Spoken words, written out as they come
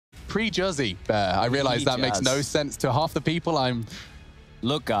Pre-Juzzy, Bear. I realize that makes no sense to half the people. I'm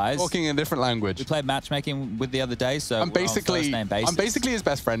Look, guys, talking in a different language. We played matchmaking with the other day, so I'm basically his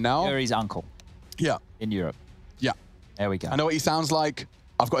best friend now. You're his uncle. Yeah. In Europe. Yeah. There we go. I know what he sounds like.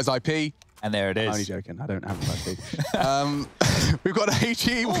 I've got his IP. And there it is. I'm only joking. I don't have his IP. We've got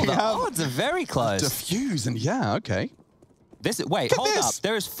HE. Oh, the odds are very close. Diffuse and yeah, okay. Wait, hold up.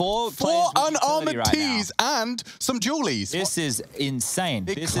 There is four unarmored right tees and some Julies. This is insane.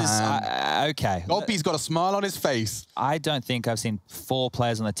 This is okay. Goppy's got a smile on his face. I don't think I've seen 4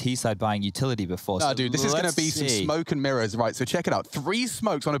 players on the T side buying utility before. No, so dude, this is going to be some smoke and mirrors. Right, so check it out. 3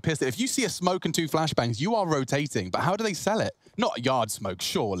 smokes on a pistol. If you see a smoke and 2 flashbangs, you are rotating. But how do they sell it? Not yard smoke,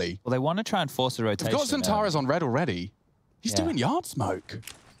 surely. Well, they want to try and force a rotation. They've got Zentaras on red already. He's doing yard smoke.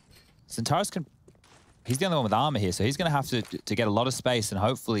 Zentaras can... He's the only one with armor here, so he's going to have to get a lot of space and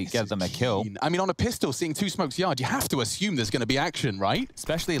hopefully get them a kill. I mean, on a pistol, seeing 2 smokes yard, you have to assume there's going to be action, right?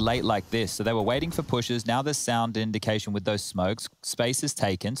 Especially late like this. So they were waiting for pushes. Now there's sound indication with those smokes. Space is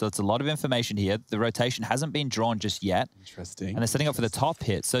taken, so it's a lot of information here. The rotation hasn't been drawn just yet. Interesting. And they're setting up for the top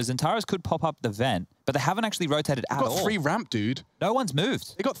hit. So Zentaras could pop up the vent, but they haven't actually rotated at all. They've got 3 ramp, dude. No one's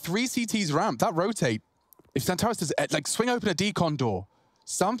moved. They got 3 CTs ramp. That rotate. If Zentaras does, like, swing open a decon door,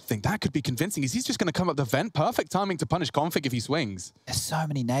 something that could be convincing. Is he just going to come up the vent? Perfect timing to punish Config if he swings. There's so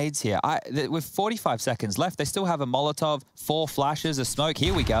many nades here. With 45 seconds left, they still have a Molotov, 4 flashes, a smoke.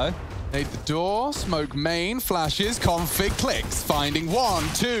 Here we go. Nade the door, smoke main, flashes, Config clicks. Finding 1,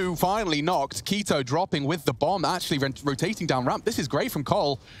 2, finally knocked. Keto dropping with the bomb, actually rotating down ramp. This is great from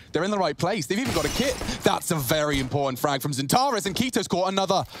Cole. They're in the right place. They've even got a kit. That's a very important frag from Zentaras, and Keto's caught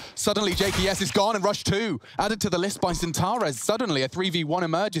another. Suddenly, JKS is gone, and Rush 2 added to the list by Zentaras. Suddenly, a 3v1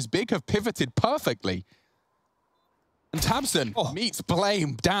 emerges. Big have pivoted perfectly. And Tabson meets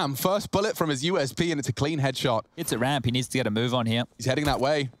Blame. Damn, first bullet from his USP, and it's a clean headshot. It's a ramp. He needs to get a move on here. He's heading that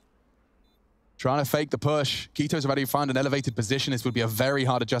way. Trying to fake the push. Keto's already found an elevated position. This would be a very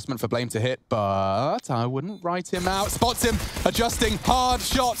hard adjustment for Blame to hit, but I wouldn't write him out. Spots him, adjusting, hard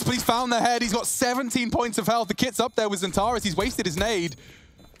shots, but he's found the head. He's got 17 points of health. The kit's up there with Zentaras. He's wasted his nade.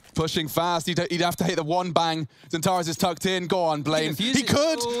 Pushing fast. He'd have to hit the 1 bang. Zentaras is tucked in. Go on, Blame. He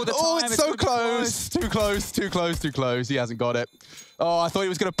could. Oh, it's so close. Too close, too close, too close. He hasn't got it. Oh, I thought he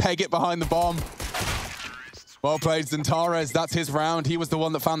was going to peg it behind the bomb. Well played, Zentaras. That's his round. He was the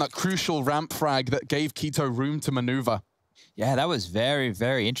one that found that crucial ramp frag that gave Keto room to maneuver. Yeah, that was very,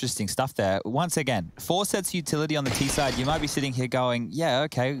 very interesting stuff there. Once again, 4 sets utility on the T side. You might be sitting here going, yeah,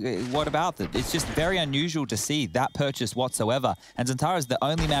 okay, what about that? It's just very unusual to see that purchase whatsoever. And Zentaras the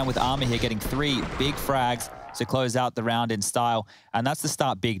only man with armor here getting 3 big frags to close out the round in style. And that's the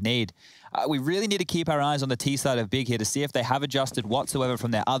start Big need. We really need to keep our eyes on the T side of Big here to see if they have adjusted whatsoever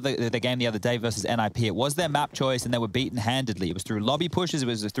from their game the other day versus NIP. It was their map choice and they were beaten handedly. It was through lobby pushes, it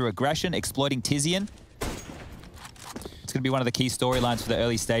was through aggression, exploiting Tizian. It's going to be one of the key storylines for the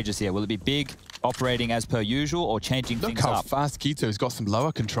early stages here. Will it be Big operating as per usual or changing things up? Look how fast Keto's got some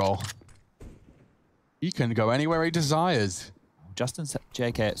lower control. He can go anywhere he desires. Justin's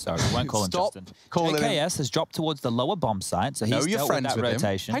JK, sorry, we won't call him Justin. JKS has dropped towards the lower bomb site, so he's dealt with that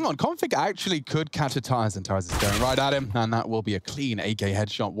rotation. Hang on, Config actually could catch a tire. Zentaras is going right at him, and that will be a clean AK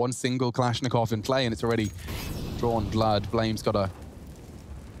headshot. 1 single Kalashnikov in play, and it's already drawn blood. Blame's got a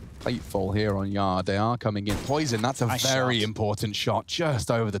plateful here on yard. They are coming in. Poison, that's a very important shot,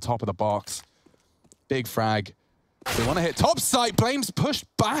 just over the top of the box. Big frag. They want to hit top site. Blame's pushed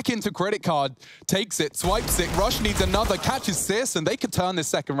back into credit card. Takes it, swipes it. Rush needs another. Catches Sis, and they could turn this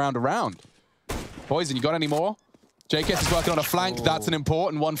second round around. Poison, you got any more? JKS is working on a flank. That's an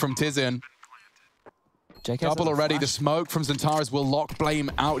important one from Tizian. Double already. The smoke from Zentaras will lock Blame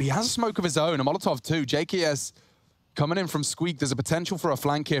out. He has a smoke of his own. A Molotov too. JKS coming in from Squeak. There's a potential for a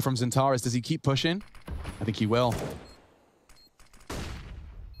flank here from Zentaras. Does he keep pushing? I think he will.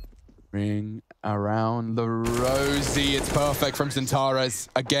 Ring around the rosy. It's perfect from Zentaras.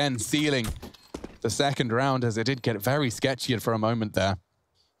 Again, sealing the second round as it did get very sketchy for a moment there.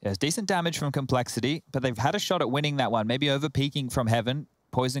 Yeah, it's decent damage from Complexity, but they've had a shot at winning that one. Maybe over-peaking from Heaven.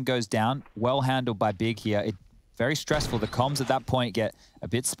 Poison goes down. Well handled by Big here. Very stressful. The comms at that point get a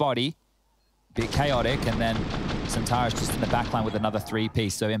bit spotty, a bit chaotic, and then Zentaras just in the backline with another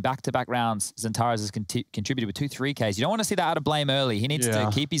 3-piece. So in back-to-back rounds, Zentaras has contributed with 2 3Ks. You don't want to see that out of Blame early. He needs to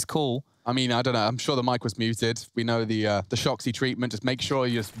keep his cool. I mean, I don't know. I'm sure the mic was muted. We know the Shoxy treatment. Just make sure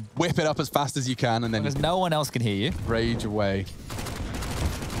you just whip it up as fast as you can, and then because no one else can hear you. Rage away.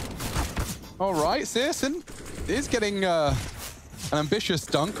 All right, Searson is getting an ambitious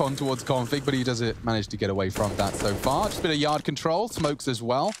dunk on towards Config, but he doesn't manage to get away from that so far. Just a bit of yard control, smokes as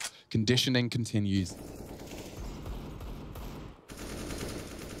well. Conditioning continues.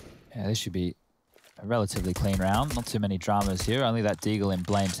 Yeah, this should be a relatively clean round. Not too many dramas here. Only that Deagle in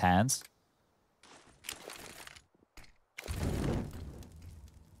Blame's hands.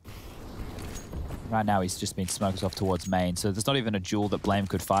 Right now, he's just been smoked off towards main. So there's not even a duel that Blame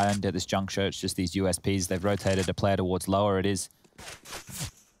could fire into at this juncture. It's just these USPs. They've rotated a player towards lower. It is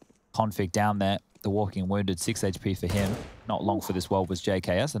Config down there. The walking wounded, 6 HP for him. Not long for this world was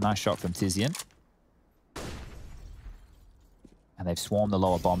JKS. A nice shot from Tizian. And they've swarmed the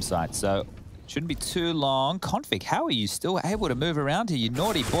lower bomb site. So shouldn't be too long. Config, how are you still able to move around here? You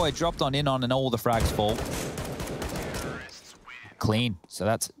naughty boy, dropped on in on and all the frags fall. Clean. So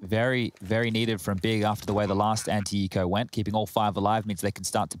that's very, very needed from Big after the way the last anti-eco went. Keeping all 5 alive means they can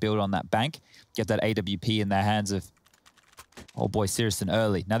start to build on that bank. Get that AWP in their hands of old boy Sirison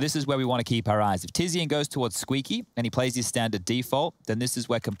early. Now this is where we want to keep our eyes. If Tizian goes towards Squeaky and he plays his standard default, then this is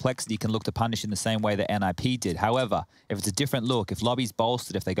where Complexity can look to punish in the same way that NIP did. However, if it's a different look, if Lobby's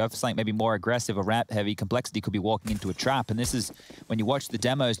bolstered, if they go for something maybe more aggressive or ramp heavy, Complexity could be walking into a trap. And this is when you watch the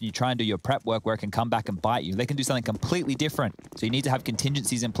demos and you try and do your prep work where it can come back and bite you. They can do something completely different. So you need to have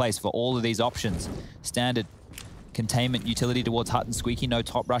contingencies in place for all of these options. Standard containment utility towards Hut and Squeaky. No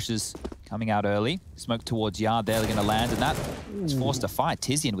top rushes coming out early. Smoke towards Yard there. They're going to land, and that is forced to fight.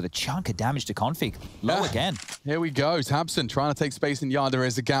 Tizian with a chunk of damage to Config. Low again. Here we go. Tabson trying to take space in Yard. There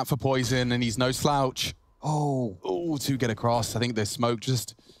is a gap for Poison, and he's no slouch. Oh, to get across. I think the smoke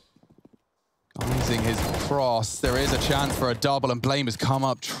just using his cross. There is a chance for a double, and Blame has come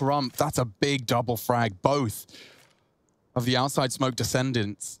up trump. That's a big double frag. Both of the outside smoke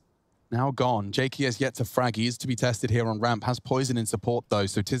descendants now gone. JKS yet to frag. He is to be tested here on ramp. Has Poison in support though,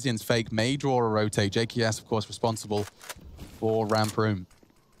 so Tizian's fake may draw a rotate. JKS, of course, responsible for ramp room.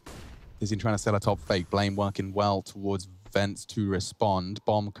 Tizian trying to sell a top fake. Blame working well towards vents to respond.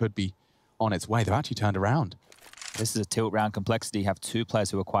 Bomb could be on its way. They've actually turned around. This is a tilt round. Complexity have 2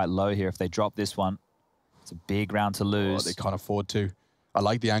 players who are quite low here. If they drop this one, it's a big round to lose. Oh, they can't afford to. I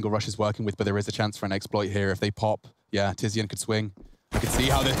like the angle Rush is working with, but there is a chance for an exploit here. If they pop, yeah, Tizian could swing. You can see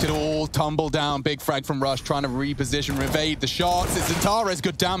how this could all tumble down. Big frag from Rush, trying to reposition, evade the shots. It's Antares,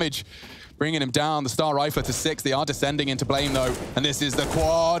 good damage. Bringing him down, the Star Rifler to 6. They are descending into Blame though. And this is the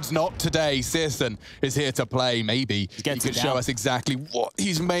quad, not today. Sirson is here to play, maybe. He could show us exactly what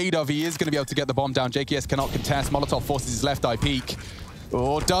he's made of. He is going to be able to get the bomb down. JKS cannot contest. Molotov forces his left eye peek.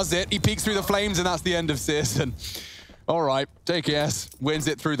 Oh, does it? He peeks through the flames and that's the end of Sirson. All right, JKS wins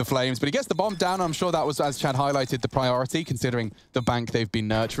it through the flames, but he gets the bomb down. I'm sure that was, as Chad highlighted, the priority, considering the bank they've been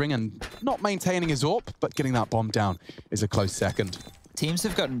nurturing and not maintaining his AWP, but getting that bomb down is a close second. Teams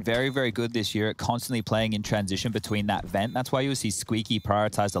have gotten very, very good this year at constantly playing in transition between that vent. That's why you'll see Squeaky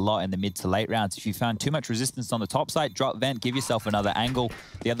prioritized a lot in the mid to late rounds. If you found too much resistance on the top side, drop vent, give yourself another angle.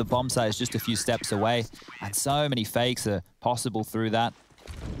 The other bomb side is just a few steps away, and so many fakes are possible through that.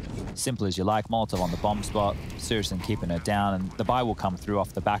 Simple as you like. Molotov on the bomb spot. Sirison keeping her down, and the buy will come through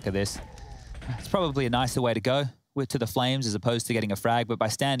off the back of this. It's probably a nicer way to go to the flames as opposed to getting a frag, but by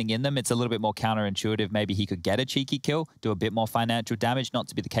standing in them, it's a little bit more counterintuitive. Maybe he could get a cheeky kill, do a bit more financial damage. Not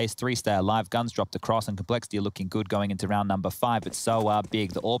to be the case. 3 stay alive. Guns dropped across, and Complexity are looking good going into round number 5. It's so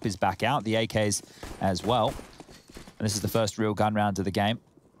big. The AWP is back out. The AKs as well. And this is the first real gun round of the game.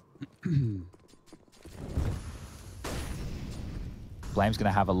 Blame's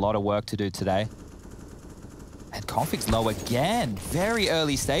going to have a lot of work to do today. And Config's low again. Very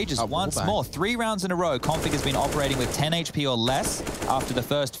early stages once more. 3 rounds in a row. Config has been operating with 10 HP or less after the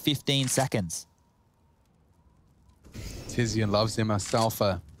first 15 seconds. Tizian loves him herself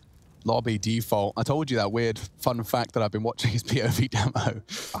a lobby default. I told you that weird fun fact that I've been watching his POV demo.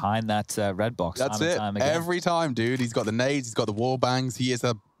 Behind that red box. That's it. Every time, dude. He's got the nades. He's got the wall bangs. He is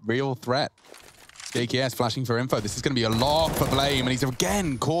a real threat. JKS flashing for info. This is going to be a lot for Blame, and he's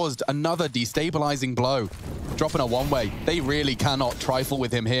again caused another destabilizing blow. Dropping a one-way. They really cannot trifle with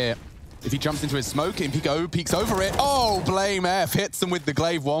him here. If he jumps into his smoke, and peeks over it. Oh, Blame F hits him with the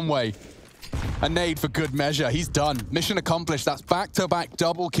glaive one-way. A nade for good measure. He's done. Mission accomplished. That's back-to-back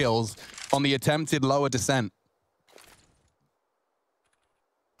double kills on the attempted lower descent.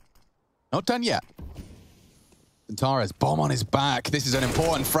 Not done yet. Antares, bomb on his back. This is an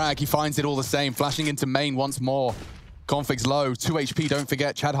important frag. He finds it all the same. Flashing into main once more. Config's low. 2 HP, don't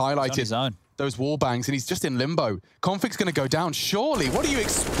forget. Chad highlighted those wall bangs, and he's just in limbo. Config's going to go down, surely. What do you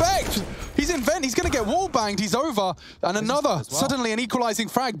expect? He's in vent. He's going to get wall banged. He's over. And another, suddenly an equalizing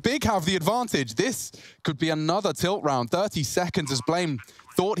frag. Big have the advantage. This could be another tilt round. 30 seconds as Blame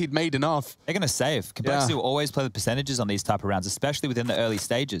thought he'd made enough. They're going to save. Complexity will always play the percentages on these type of rounds, especially within the early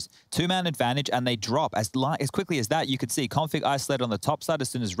stages. 2-man advantage, and they drop. As quickly as that, you could see Config isolated on the top side as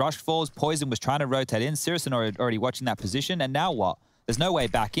soon as Rush falls. Poison was trying to rotate in. Sirison already watching that position, and now what? There's no way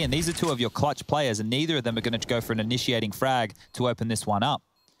back in. These are two of your clutch players, and neither of them are going to go for an initiating frag to open this one up.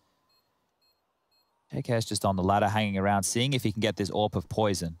 JKS just on the ladder, hanging around, seeing if he can get this AWP of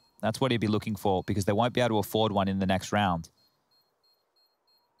poison. That's what he'd be looking for, because they won't be able to afford one in the next round.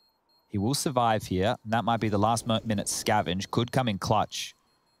 He will survive here, and that might be the last minute scavenge. Could come in clutch.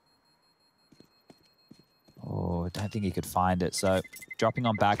 Oh, I don't think he could find it. So dropping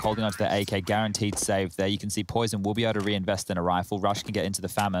on back, holding onto the AK, guaranteed save there. You can see Poison will be able to reinvest in a rifle. Rush can get into the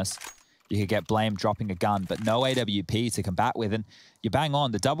FAMAS. You could get Blame dropping a gun, but no AWP to combat with. And you bang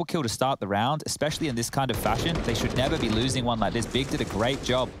on. The double kill to start the round, especially in this kind of fashion, they should never be losing one like this. Big did a great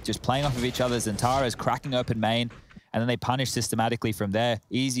job just playing off of each other. Zentaro's cracking open main, and then they punish systematically from there.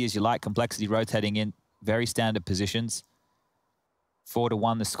 Easy as you like. Complexity rotating in. Very standard positions.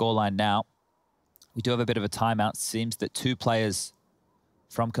 4-1 the scoreline now. We do have a bit of a timeout. Seems that 2 players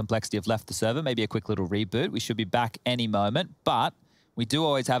from Complexity have left the server. Maybe a quick little reboot. We should be back any moment, but we do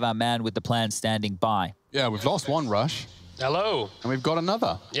always have our man with the plan standing by. Yeah, we've lost one Rush. Hello. And we've got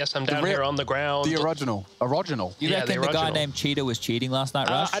another. Yes, I'm down here on the ground. The original. You reckon the guy named Cheetah was cheating last night,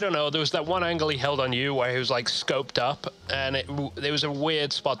 Rush? I don't know. There was that one angle he held on you where he was like scoped up, and it was a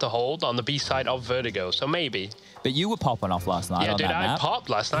weird spot to hold on the B side of Vertigo, so maybe. But you were popping off last night on that map. Yeah, I popped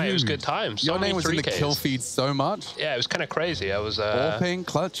last night. It was good times. Your name was in the kill feed so much. Yeah, it was kind of crazy. I was... Warping,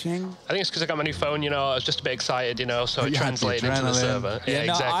 clutching. I think it's because I got my new phone, you know, I was just a bit excited, you know, so it translated into the server. Yeah,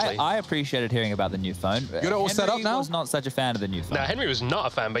 exactly. I appreciated hearing about the new phone. You got it all set up now? Henry was not such a fan of the new phone. No, Henry was not a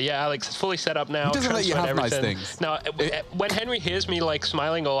fan, but yeah, Alex, it's fully set up now. He doesn't let you have nice things. No, when Henry hears me like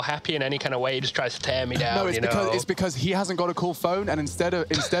smiling or happy in any kind of way, he just tries to tear me down. No, it's because he hasn't got a cool phone, and instead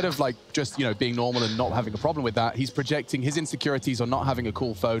of like just being normal and not having a problem with that, he's projecting his insecurities on not having a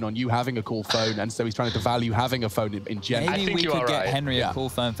cool phone on you having a cool phone, and so he's trying to devalue having a phone in general. Maybe we could get Henry a cool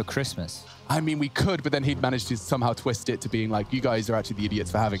phone for Christmas. I mean, we could, but then he'd manage to somehow twist it to being like, you guys are actually the idiots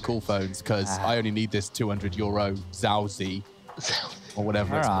for having cool phones because I only need this €200 Zowzi or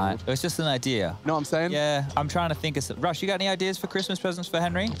whatever it's called. It was just an idea. You know what I'm saying? Yeah, I'm trying to think of some. Rush, you got any ideas for Christmas presents for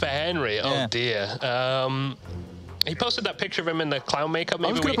Henry? For Henry? Yeah. Oh, dear. He posted that picture of him in the clown makeup.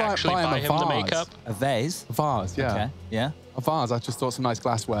 Maybe we actually buy him the makeup. A vase? A vase, yeah. Okay, yeah. A vase. I just thought some nice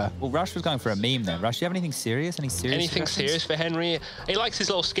glassware. Well, Rush was going for a meme then. Rush, do you have anything serious? Anything serious for Henry? He likes his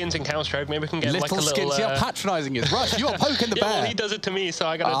little skins in Counter-Strike. Maybe we can get like a little... skins. See how patronising he is. Rush, you are poking the bear. Well, he does it to me, so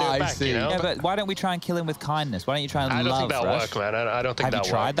I got to do it back, you know? Yeah, but why don't we try and kill him with kindness? Why don't you try and love, I don't think that'll Rush? work, man. I don't think that'll work. Have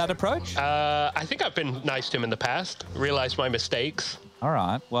you tried that approach? I think I've been nice to him in the past. Realized my mistakes. All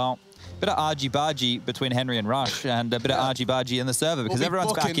right, well... Bit of argy-bargy between Henry and Rush, and a bit of argy-bargy in the server because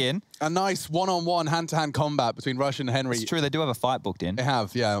everyone's back in. A nice one-on-one, hand-to-hand combat between Rush and Henry. It's true, they do have a fight booked in. They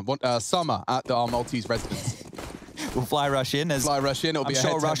have, yeah. Summer at our Maltese residence. We'll fly Rush in. It'll be a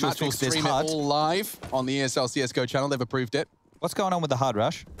head-to-head Rush will match. We'll fix this stream it HUD. all live on the ESL CSGO channel. They've approved it. What's going on with the HUD,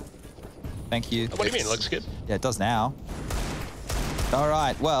 Rush? Thank you. What do you mean? It looks good. Yeah, it does now. All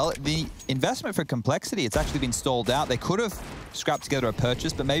right, well, the investment for Complexity, it's actually been stalled out. They could have scrapped together a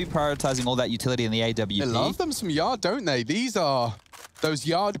purchase, but maybe prioritizing all that utility in the AWP. They love them some Yard, don't they? These are those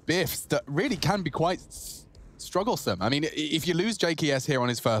Yard biffs that really can be quite strugglesome. I mean, if you lose JKS here on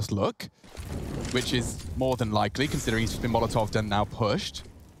his first look, which is more than likely, considering he's been Molotov'd and now pushed.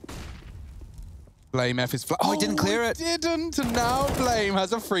 Blame F is flat. Oh, he didn't clear it. He didn't, and now Blame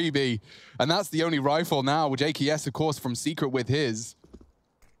has a freebie. And that's the only rifle now, with JKS, of course, from Secret with his.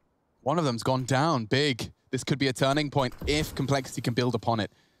 One of them's gone down big. This could be a turning point if Complexity can build upon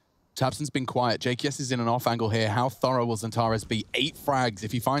it. tabseN's been quiet. JKS is in an off angle here. How thorough will Zentaro's be? 8 frags.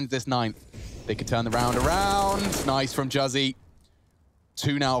 If he finds this 9th, they could turn the round around. Nice from Juzzy.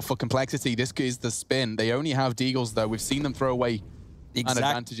 2 now for Complexity. This is the spin. They only have Deagles, though. We've seen them throw away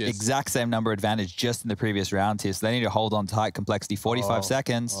advantages. Exact same number advantage just in the previous round here, so they need to hold on tight. Complexity, 45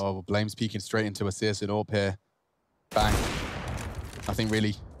 seconds. Oh, Blame's peeking straight into a CS in AWP here. Bang. Nothing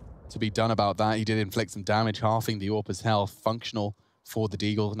really to be done about that. He did inflict some damage, halving the AWP's health. Functional for the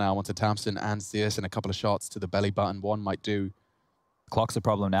Deagle now onto tabseN and CS, and a couple of shots to the belly button. One might do. Clock's a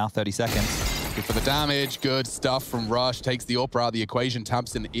problem now, 30 seconds. Good for the damage. Good stuff from Rush. Takes the AWP out of the equation.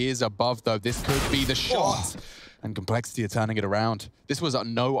 tabseN is above, though. This could be the shot. And Complexity are turning it around. This was a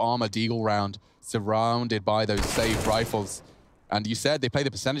no armor Deagle round, surrounded by those saved rifles. And you said they play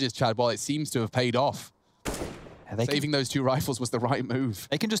the percentages, Chad. Well, it seems to have paid off. Saving those 2 rifles was the right move.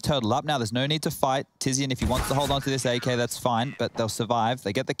 They can just turtle up now. There's no need to fight. Tizian, if he wants to hold on to this AK, that's fine, but they'll survive.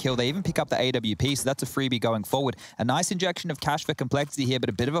 They get the kill. They even pick up the AWP, so that's a freebie going forward. A nice injection of cash for Complexity here, but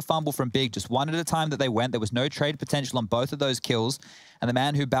a bit of a fumble from Big. Just one at a time that they went. There was no trade potential on both of those kills. And the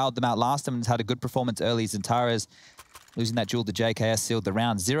man who bowed them out last time and has had a good performance early, Zentaro's Losing that duel to JKS sealed the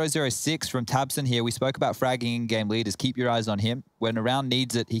round. 0-0-6 from Tabson here. We spoke about fragging in-game leaders. Keep your eyes on him. When a round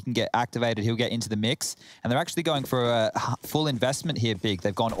needs it, he can get activated. He'll get into the mix. And they're actually going for a full investment here, Big.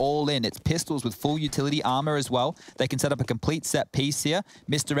 They've gone all in. It's pistols with full utility armor as well. They can set up a complete set piece here.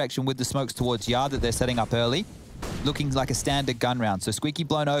 Misdirection with the smokes towards Yard that they're setting up early. Looking like a standard gun round. So Squeaky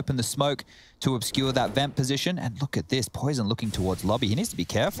blown open the smoke to obscure that vent position. And look at this. Poison looking towards lobby. He needs to be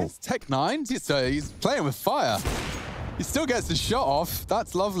careful. It's Tech 9. He's playing with fire. He still gets the shot off.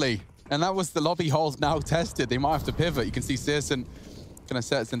 That's lovely. And that was the lobby holes now tested. They might have to pivot. You can see Searson going to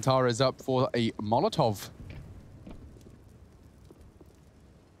set Centaurus up for a Molotov.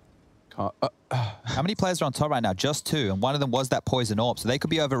 How many players are on top right now? Just 2. And one of them was that Poison Orb. So they could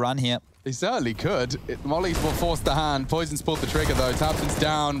be overrun here. They certainly could. Molly's will force the hand. Poison's pulled the trigger, though. Tabson's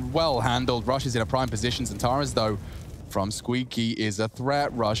down. Well handled. Rush is in a prime position. Centaurus, though, from Squeaky is a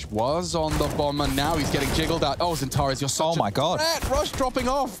threat. Rush was on the bomber. Now he's getting jiggled at. Oh, Centaurus, you're such my God. threat. Rush dropping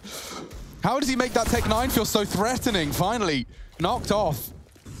off. How does he make that Tech 9 feel so threatening? Finally knocked off.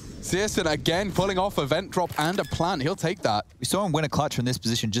 Searson again pulling off a vent drop and a plant. He'll take that. We saw him win a clutch from this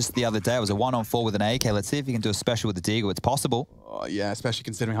position just the other day. It was a 1-on-4 with an AK. Let's see if he can do a special with the Deagle. It's possible. Oh, yeah, especially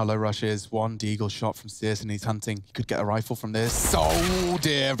considering how low Rush is. One Deagle shot from Searson. He's hunting. He could get a rifle from this. Oh,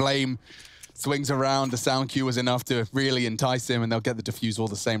 dear. Blame swings around. The sound cue was enough to really entice him, and they'll get the defuse all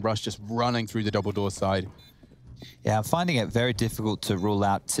the same. Rush just running through the double door side. Yeah, I'm finding it very difficult to rule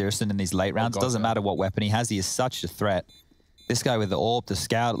out Searson in these late rounds. Doesn't matter what weapon he has. He is such a threat. This guy with the AWP, the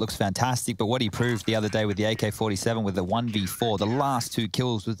Scout, it looks fantastic, but what he proved the other day with the AK-47 with the 1v4, the last 2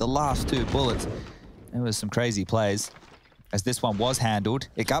 kills with the last 2 bullets, it was some crazy plays. As this one was handled,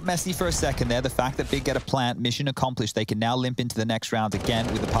 it got messy for a second there. The fact that Big get a plant, mission accomplished. They can now limp into the next round again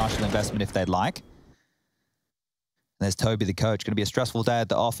with a partial investment if they'd like. And there's Toby, the coach. Going to be a stressful day at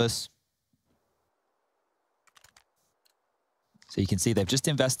the office. So you can see they've just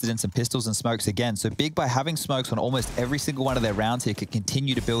invested in some pistols and smokes again. So Big, by having smokes on almost every single one of their rounds here, could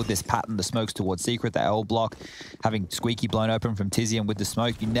continue to build this pattern, the smokes towards Secret, the L block, having Squeaky blown open from Tizian with the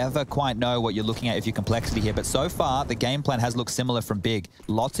smoke. You never quite know what you're looking at if you're complexity here. But so far, the game plan has looked similar from Big.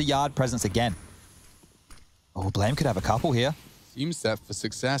 Lots of Yard presence again. Oh, Blame could have a couple here. Seems set for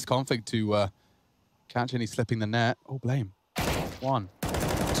success. Config to catch any slipping the net. Oh, Blame. 1,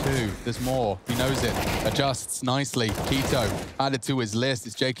 2, there's more. He knows it. Adjusts nicely. Keto added to his list.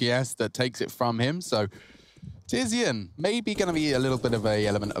 It's JKS that takes it from him. So Tizian maybe going to be a little bit of a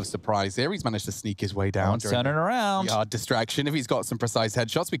element of surprise here. He's managed to sneak his way down. Turning around. Yard distraction. If he's got some precise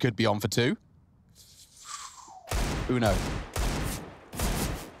headshots, we could be on for 2. Uno.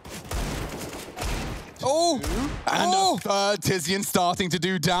 Oh! And a third. Tizian starting to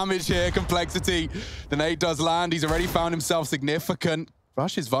do damage here. Complexity. The nade does land. He's already found himself significant.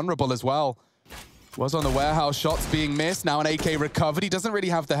 Rush is vulnerable as well. Was on the warehouse. Shots being missed. Now an AK recovered. He doesn't really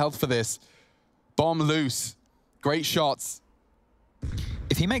have the health for this. Bomb loose. Great shots.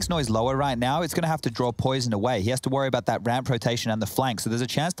 If he makes noise lower right now, it's going to have to draw Poison away. He has to worry about that ramp rotation and the flank. So there's a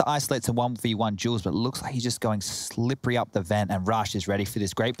chance to isolate some 1v1 duels, but it looks like he's just going slippery up the vent, and Rush is ready for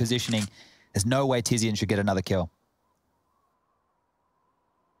this great positioning. There's no way Tizian should get another kill.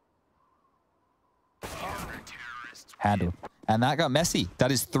 Handle. And that got messy.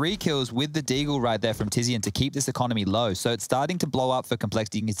 That is 3 kills with the Deagle right there from Tizian to keep this economy low. So it's starting to blow up for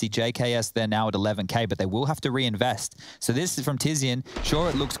Complexity. You can see JKS there now at 11k, but they will have to reinvest. So this is from Tizian. Sure,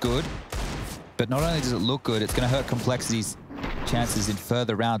 it looks good, but not only does it look good, it's going to hurt Complexity's chances in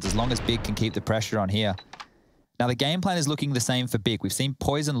further rounds as long as Big can keep the pressure on here. Now, the game plan is looking the same for Big. We've seen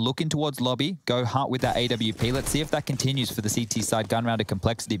Poison looking towards lobby, go hunt with that AWP. Let's see if that continues for the CT side gun round of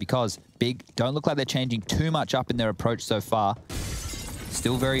Complexity, because Big don't look like they're changing too much up in their approach so far.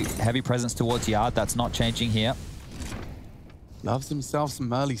 Still very heavy presence towards Yard. That's not changing here. Loves himself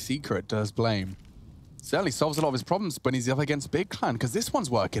some early Secret, does Blame. Certainly solves a lot of his problems when he's up against Big Clan, because this one's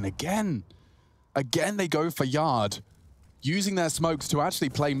working again. Again, they go for Yard, using their smokes to actually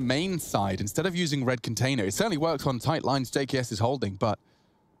play main side instead of using red container. It certainly works on tight lines JKS is holding, but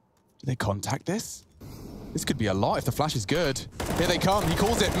do they contact this? This could be a lot if the flash is good. Here they come. He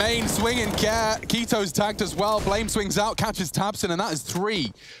calls it main, swinging. Keto's tagged as well. Blame swings out, catches Tabson, and that is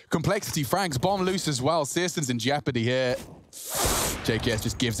 3. Complexity frags. Bomb loose as well. Searson's in jeopardy here. JKS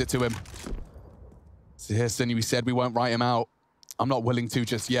just gives it to him. Searson, we said we won't write him out. I'm not willing to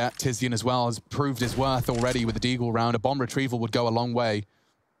just yet. Tizian as well has proved his worth already with the Deagle round. A bomb retrieval would go a long way.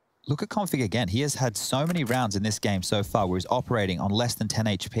 Look at Config again. He has had so many rounds in this game so far where he's operating on less than 10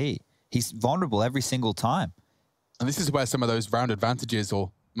 HP. He's vulnerable every single time. And this is where some of those round advantages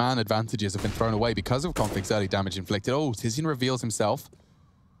or man advantages have been thrown away because of Config's early damage inflicted. Oh, Tizian reveals himself.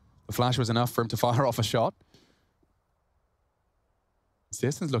 The flash was enough for him to fire off a shot.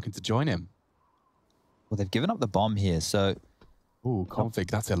 Searson's looking to join him. Well, they've given up the bomb here, so... Ooh, Config,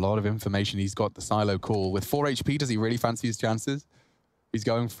 that's a lot of information. He's got the silo call. With 4 HP, does he really fancy his chances? He's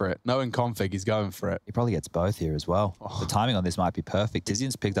going for it. Knowing Config, he's going for it. He probably gets both here as well. Oh. The timing on this might be perfect.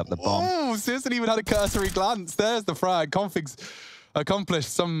 Tizian's picked up the bomb. Oh, Searson even had a cursory glance. There's the frag. Config's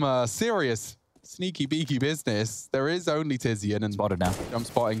accomplished some serious sneaky beaky business. There is only Tizian and spotted now. Jump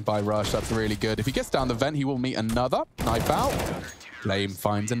spotting by Rush. That's really good. If he gets down the vent, he will meet another. Knife out. Blame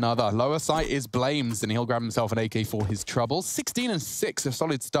finds another. Lower sight is Blame's, and he'll grab himself an AK for his trouble. 16 and 6, a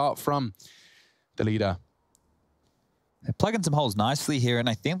solid start from the leader. They're plugging some holes nicely here, and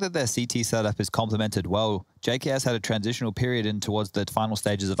I think that their CT setup is complemented well. JKS had a transitional period in towards the final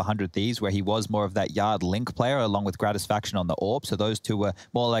stages of 100 Thieves, where he was more of that yard link player, along with Gratisfaction on the AWP. So those two were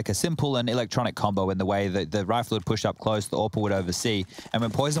more like a simple and electronic combo in the way that the rifle would push up close, the AWP would oversee. And when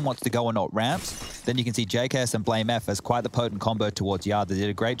Poison wants to go on AWP ramps, then you can see JKS and Blame F as quite the potent combo towards yard. They did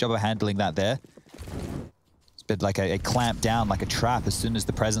a great job of handling that there. It's a bit like a clamp down, like a trap, as soon as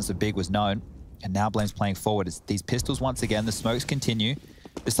the presence of Big was known. And now Blame's playing forward. It's these pistols once again. The smokes continue.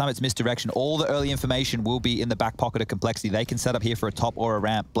 This time it's misdirection. All the early information will be in the back pocket of Complexity. They can set up here for a top or a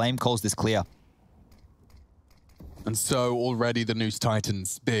ramp. Blame calls this clear. And so already the Noose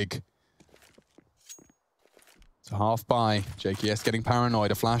Titans, Big. So half by. JKS getting paranoid.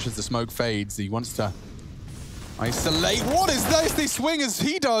 A flash as the smoke fades. He wants to isolate. What is this? They swing as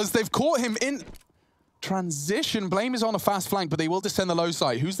he does. They've caught him in transition. Blame is on a fast flank, but they will descend the low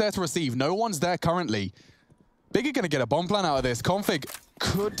site. Who's there to receive? No one's there currently. Big are going to get a bomb plan out of this. Config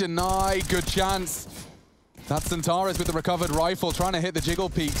could deny. Good chance. That's Centaurus with the recovered rifle trying to hit the jiggle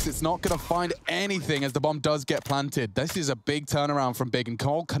peaks. It's not going to find anything as the bomb does get planted. This is a big turnaround from Big, and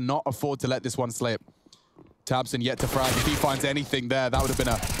Cole cannot afford to let this one slip. Tabson yet to frag. If he finds anything there, that would have been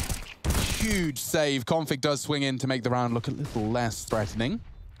a huge save. Config does swing in to make the round look a little less threatening.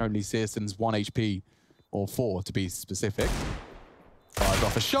 Only Searson's 1 HP. Or 4 to be specific. Fires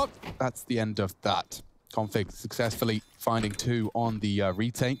off a shot. That's the end of that. Config successfully finding 2 on the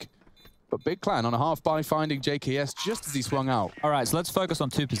retake. But Big Clan on a half by finding JKS just as he swung out. All right, so let's focus on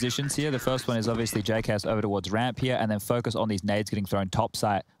 2 positions here. The first one is obviously JKS over towards ramp here, and then focus on these nades getting thrown top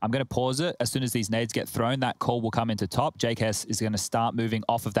side. I'm going to pause it. As soon as these nades get thrown, that call will come into top. JKS is going to start moving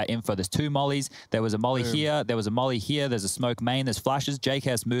off of that info. There's 2 mollies. There was a molly here. There was a molly here. There's a smoke main. There's flashes.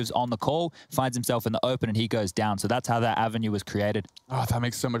 JKS moves on the call, finds himself in the open, and he goes down. So that's how that avenue was created. Oh, that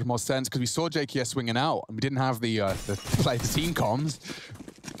makes so much more sense because we saw JKS swinging out, and we didn't have the team comms.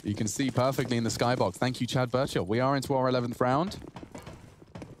 You can see perfectly in the skybox. Thank you, Chad Burchill. We are into our 11th round.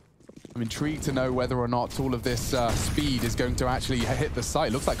 I'm intrigued to know whether or not all of this speed is going to actually hit the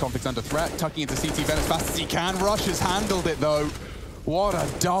site. Looks like Conflict's under threat, tucking into CT Ven as fast as he can. Rush has handled it, though. What a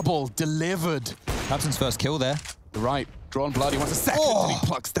double delivered. Hubson's first kill there. Right, drawn blood. He wants a second, and he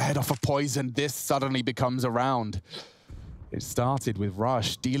plucks the head off of Poison. This suddenly becomes a round. It started with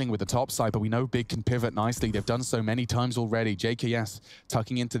Rush dealing with the top side, but we know Big can pivot nicely. They've done so many times already. JKS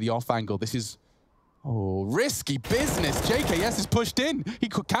tucking into the off angle. This is, risky business. JKS is pushed in. He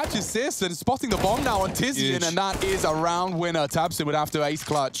catches Searson, spotting the bomb now on Tizian, and that is a round winner. Tabson would have to ace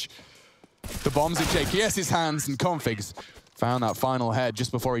clutch. The bomb's in JKS's hands, and Configs found that final head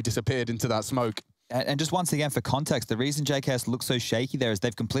just before he disappeared into that smoke. And just once again, for context, the reason JKS looks so shaky there is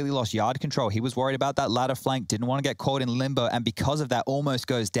they've completely lost yard control. He was worried about that ladder flank, didn't want to get caught in limbo, and because of that, almost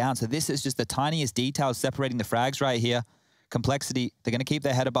goes down. So this is just the tiniest details separating the frags right here. Complexity, they're going to keep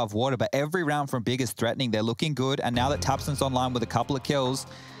their head above water, but every round from Big is threatening. They're looking good, and now that Tabson's online with a couple of kills,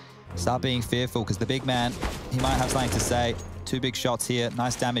 start being fearful, because the big man, he might have something to say. 2 big shots here,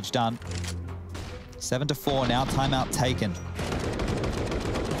 nice damage done. 7-4 now, timeout taken.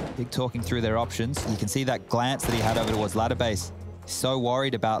 Big talking through their options. You can see that glance that he had over towards ladder base. So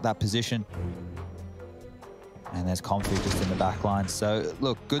worried about that position. And there's Config just in the back line. So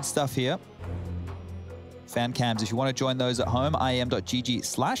look, good stuff here. Fan cams, if you want to join those at home,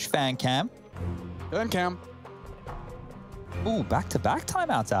 IEM.gg/fancam. Fancam. Ooh, back-to-back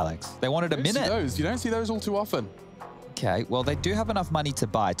timeouts, Alex. They wanted a minute. You don't see those all too often. Okay, well, they do have enough money to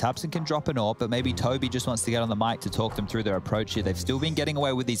buy. Tabson can drop an AWP, but maybe Toby just wants to get on the mic to talk them through their approach here. They've still been getting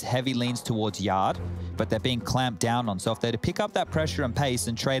away with these heavy leans towards yard, but they're being clamped down on. So if they're to pick up that pressure and pace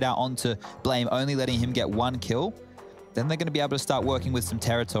and trade out onto Blame, only letting him get 1 kill, then they're going to be able to start working with some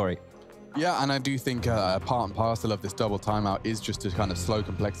territory. Yeah, and I do think part and parcel of this double timeout is just to kind of slow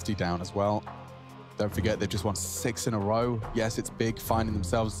Complexity down as well. Don't forget, they've just won 6 in a row. Yes, it's Big finding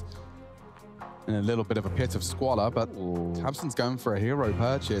themselves in a little bit of a pit of squalor, but Tabson's going for a hero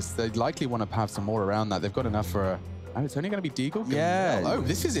purchase. They likely want to have some more around that. They've got enough for Oh, it's only going to be Deagle? Yeah. Oh,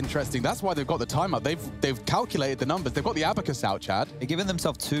 this is interesting. That's why they've got the timeout. They've calculated the numbers. They've got the abacus out, Chad. They're giving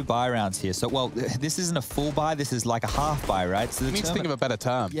themselves 2 buy rounds here. So, well, this isn't a full buy. This is like a half buy, right? So we need to think of a better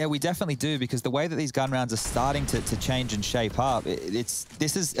term. Yeah, we definitely do, because the way that these gun rounds are starting to change and shape up,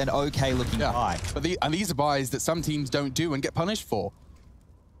 this is an okay looking buy. But these are buys that some teams don't do and get punished for.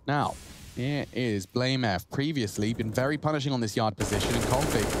 Now, here is Blame F. Previously been very punishing on this yard position and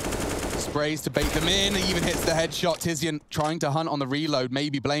config. Sprays to bait them in, he even hits the headshot. Tizian trying to hunt on the reload.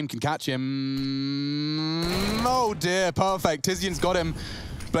 Maybe Blame can catch him. Oh dear, perfect. Tizian's got him.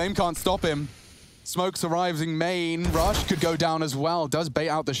 Blame can't stop him. Smoke's arriving main. Rush could go down as well. Does bait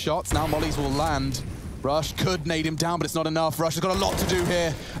out the shots. Now mollies will land. Rush could nade him down, but it's not enough. Rush has got a lot to do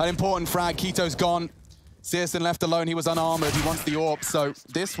here. An important frag. Keto's gone. Searson left alone. He was unarmored. He wants the AWP. So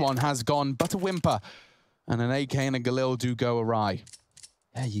this one has gone but a whimper. And an AK and a Galil do go awry.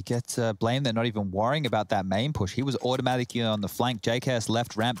 Yeah, you get Blame. They're not even worrying about that main push. He was automatically on the flank. JKS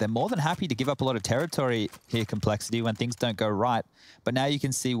left ramp. They're more than happy to give up a lot of territory here, Complexity, when things don't go right. But now you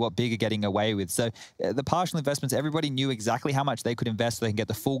can see what Big are getting away with. So the partial investments, everybody knew exactly how much they could invest so they can get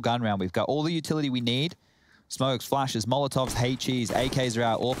the full gun round. We've got all the utility we need. Smokes, flashes, Molotovs, HEs, AKs are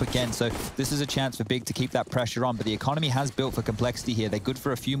out, AWP again. So this is a chance for Big to keep that pressure on. But the economy has built for Complexity here. They're good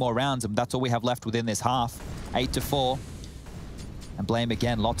for a few more rounds, and that's all we have left within this half. 8-4. And Blame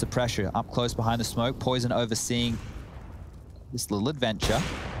again, lots of pressure. Up close behind the smoke. Poison overseeing this little adventure.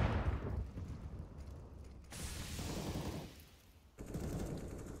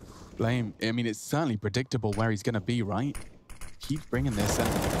 Blame, I mean, it's certainly predictable where he's going to be, right? Keeps bringing this and...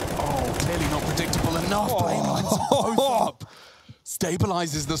 Oh, clearly not predictable enough. Blame lines both up.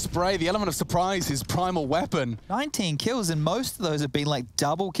 Stabilizes the spray. The element of surprise, his primal weapon. 19 kills, and most of those have been like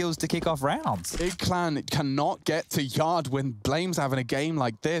double kills to kick off rounds. Big Clan cannot get to yard when Blame's having a game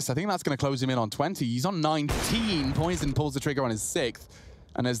like this. I think that's going to close him in on 20. He's on 19. Poison pulls the trigger on his 6th.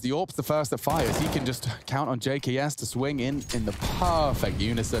 And as the AWP's the first that fires, he can just count on JKS to swing in the perfect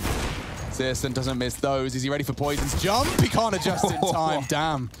unison. Searson doesn't miss those. Is he ready for Poison's jump? He can't adjust in time.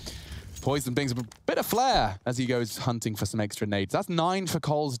 Damn. Poison brings a bit of flair as he goes hunting for some extra nades. That's 9 for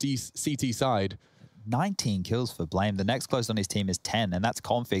Cole's CT side. 19 kills for Blame. The next close on his team is 10, and that's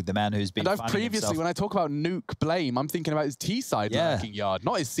Config, the man who's been And I've previously, when I talk about Nuke Blame, I'm thinking about his T side lurking yard,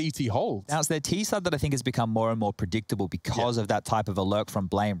 not his CT hold. Now, it's their T side that I think has become more and more predictable because of that type of a lurk from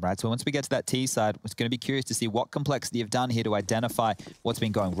Blame, right? So once we get to that T side, it's going to be curious to see what Complexity have done here to identify what's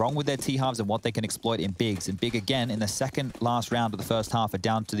been going wrong with their T halves and what they can exploit in Bigs. And Big, again, in the second last round of the first half, are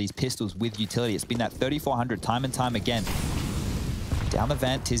down to these pistols with utility. It's been that 3400 time and time again. Down the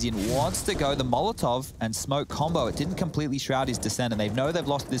vent, Tizian wants to go the Molotov and smoke combo. It didn't completely shroud his descent, and they know they've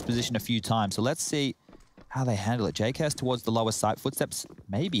lost this position a few times. So let's see how they handle it. JKS towards the lower site. Footsteps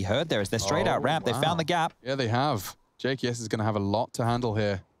may be heard there as they're straight out ramp. Wow. They found the gap. Yeah, they have. JKS is going to have a lot to handle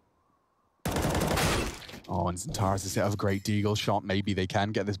here. Oh, and Zentaris has set up a great deagle shot. Maybe they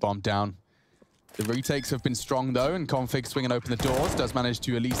can get this bomb down. The retakes have been strong, though, and Config swinging open the doors. Does manage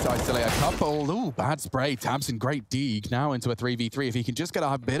to at least isolate a couple. Ooh, bad spray. Tabson, great deeg. Now into a 3v3. If he can just get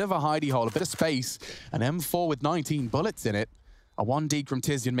a bit of a hidey hole, a bit of space, an M4 with 19 bullets in it. A 1 deeg from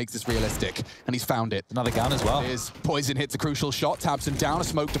Tizian makes this realistic, and he's found it. Another gun as well. Poison hits a crucial shot. Tabson down, a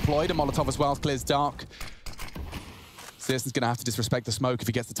smoke deployed, a Molotov as well. Clears dark. Searson's going to have to disrespect the smoke. If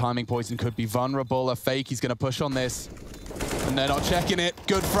he gets the timing, Poison could be vulnerable. A fake, he's going to push on this. And they're not checking it.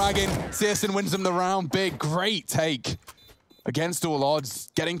 Good fragging. Searson wins them the round. Big, great take. Against all odds,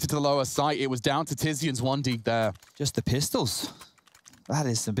 getting to the lower site. It was down to Tizian's 1 deeg there. Just the pistols. That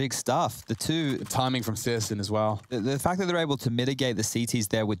is some big stuff. The timing from Searson as well. The fact that they're able to mitigate the CTs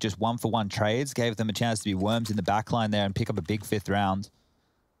there with just 1-for-1 trades gave them a chance to be worms in the backline there and pick up a big 5th round.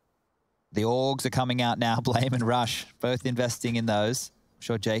 The Orgs are coming out now. Blame and Rush, both investing in those. I'm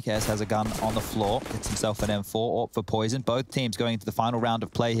sure JKS has a gun on the floor. Gets himself an M4 or for Poison. Both teams going into the final round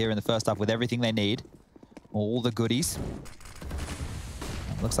of play here in the first half with everything they need. All the goodies.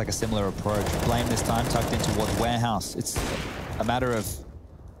 Looks like a similar approach. Blame this time tucked in towards Warehouse. It's a matter of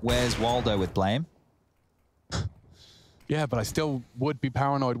where's Waldo with Blame. Yeah, but I still would be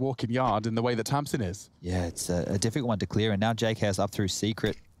paranoid walking yard in the way that Thompson is. Yeah, it's a difficult one to clear. And now JKS up through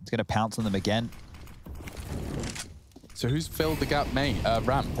Secret. It's going to pounce on them again. So who's filled the gap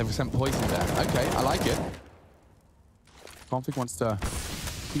ramp? They've sent Poison there. Okay, I like it. Config wants to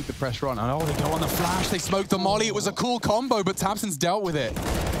keep the pressure on. Oh, they go on the flash. They smoke the molly. It was a cool combo, but Tabson's dealt with it.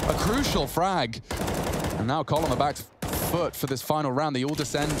 A crucial frag. And now Cole on the back foot for this final round. They all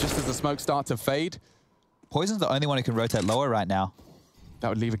descend just as the smoke starts to fade. Poison's the only one who can rotate lower right now. That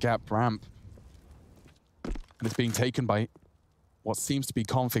would leave a gap ramp. And it's being taken by what seems to be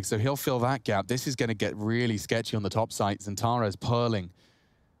config, so he'll fill that gap. This is going to get really sketchy on the top site. Zantara's purling.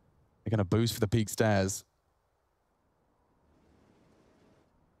 They're going to boost for the peak stairs.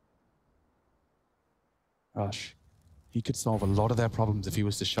 Rush. He could solve a lot of their problems if he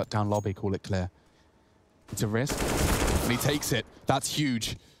was to shut down lobby, call it clear. It's a risk, and he takes it. That's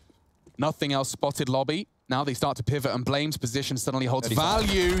huge. Nothing else spotted lobby. Now they start to pivot, and Blame's position suddenly holds 35.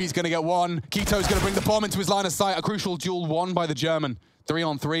 value. He's going to get one. Keto's going to bring the bomb into his line of sight. A crucial duel won by the German.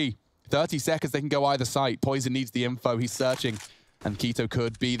 3-on-3. 30 seconds, they can go either side. Poison needs the info. He's searching. And Keto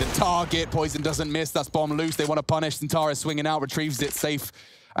could be the target. Poison doesn't miss. That's bomb loose. They want to punish. Zantara swinging out, retrieves it safe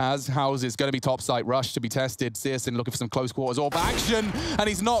as House is going to be topside. Rush to be tested. Searson looking for some close quarters orb action. And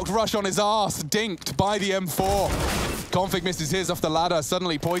he's knocked Rush on his arse. Dinked by the M4. Config misses his off the ladder.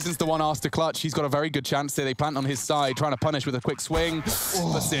 Suddenly, Poison's the one asked to clutch. He's got a very good chance here. They plant on his side, trying to punish with a quick swing.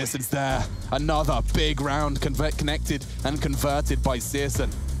 But Searson's there. Another big round connected and converted by Searson.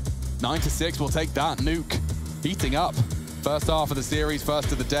 9-6, we'll take that. Nuke heating up. First half of the series,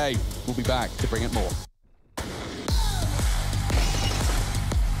 first of the day. We'll be back to bring it more.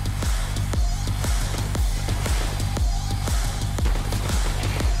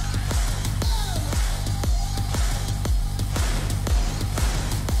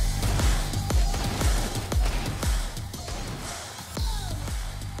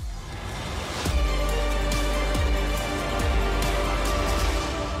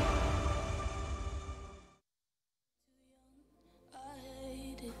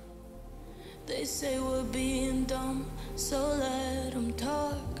 They say we're being dumb, so let them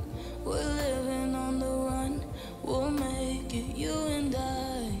talk. We're living on the run, we'll make it, you and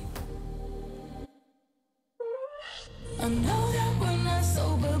I know that we're not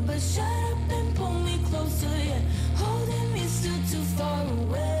sober, but shut up and pull me closer, yeah. Holding me still too far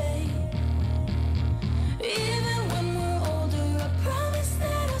away. Even when we're older, I promise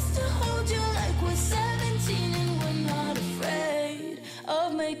that I'll still hold you like we're 17 and we're not afraid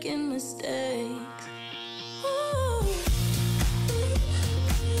of making mistakes. Ooh.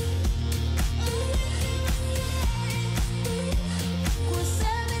 We're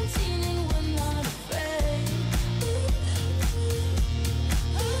 17 and we're not afraid.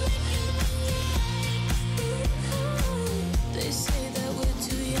 They say that we're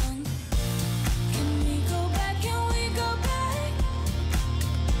too young. Can we go back? Can we go back?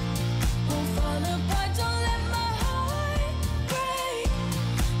 Won't fall apart, don't let my heart break.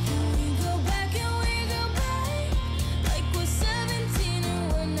 Can we go back? Can we go back? Like we're 17 and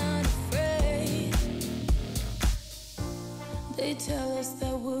we're not afraid. They tell us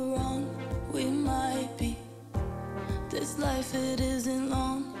that we're wrong, we might be. This life, it isn't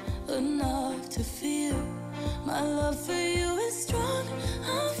long enough to feel. My love for you is strong,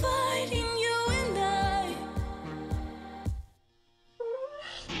 I'm fighting you and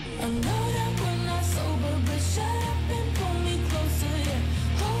I know that we're not sober, but shut up and pull me closer, yeah.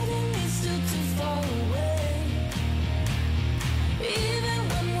 Holding me still too far away. Even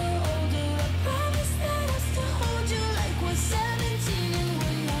when we're older, I promise that I'll still hold you like we're 17 and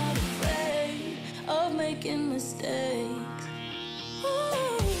we're not afraid of making mistakes. Ooh.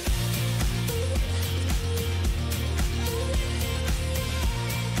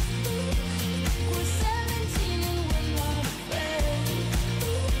 We're 17 and we're not afraid.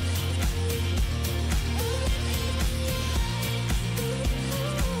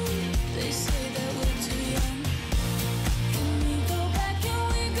 They say that we're too young. Can we go back? Can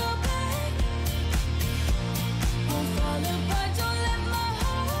we go back? Won't fall apart, don't let my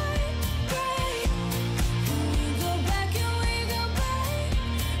heart break. Can we go back? Can we go back?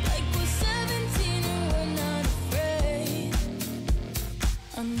 Like we're 17 and we're not afraid.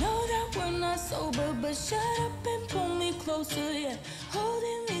 I know that we're not sober, but shut up and pull me closer, yeah.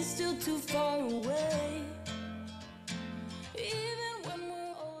 Holding me still too far away. Even when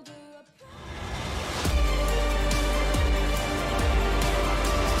we're older,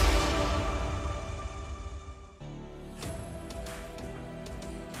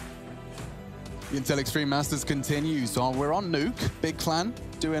 The Intel Extreme Masters continues on. We're on Nuke, big clan,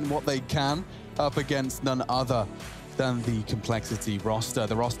 doing what they can up against none other than the Complexity roster.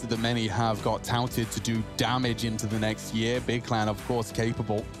 The roster that many have got touted to do damage into the next year. Big clan, of course,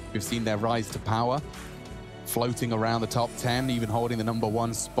 capable. We've seen their rise to power, floating around the top 10, even holding the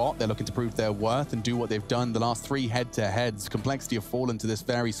 #1 spot. They're looking to prove their worth and do what they've done the last 3 head-to-heads. Complexity have fallen to this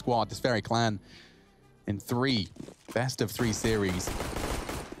very squad, this very clan, in 3 best-of-3 series.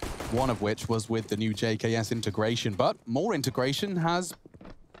 One of which was with the new JKS integration, but more integration has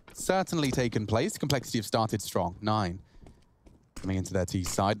certainly taken place. Complexity have started strong, 9. coming into their T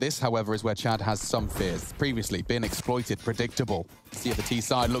side. This, however, is where Chad has some fears. Previously been exploited, predictable. See if the T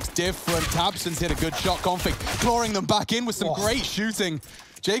side looks different. Tabson's hit a good shot. Config clawing them back in with some great shooting.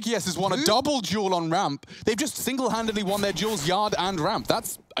 JKS has won a double duel on ramp. They've just single-handedly won their duels yard and ramp.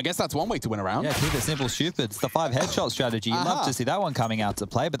 I guess that's one way to win a round. Yeah, keep it simple, stupid. It's the 5 headshot strategy. You'd love to see that one coming out to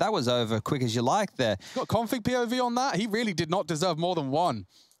play, but that was over quick as you like there. Got Config POV on that. He really did not deserve more than one.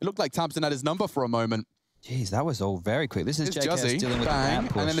 It looked like Tabson had his number for a moment. Jeez, that was all very quick. This is JKS dealing with the bang, ramp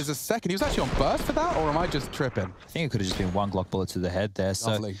push. and then there's a second. He was actually on burst for that, or am I just tripping? I think it could have just been one Glock bullet to the head there.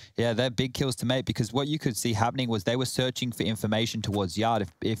 Lovely. So, yeah, they're big kills to make because what you could see happening was they were searching for information towards Yard.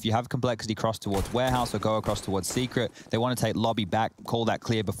 If you have Complexity cross towards Warehouse or go across towards Secret, they want to take Lobby back, call that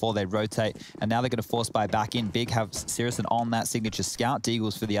clear before they rotate. And now they're going to force buy back in. Big have Sirison on that signature scout.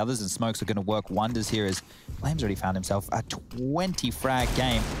 Deagles for the others, and Smokes are going to work wonders here as Flames already found himself a 20 frag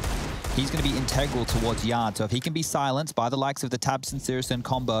game. He's going to be integral towards Yard. So if he can be silenced by the likes of the Tabson Sirison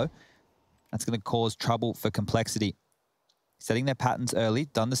combo, that's going to cause trouble for Complexity. Setting their patterns early,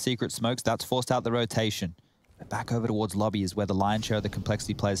 done the secret smokes, that's forced out the rotation. But back over towards Lobby is where the lion's share of the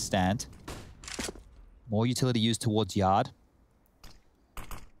Complexity players stand. More utility used towards Yard.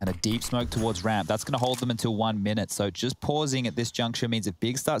 And a deep smoke towards ramp. That's going to hold them until 1 minute. So just pausing at this juncture means if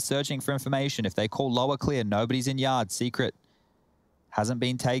Big starts searching for information, if they call lower clear, nobody's in Yard, Secret hasn't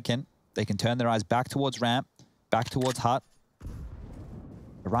been taken. They can turn their eyes back towards ramp, back towards hut.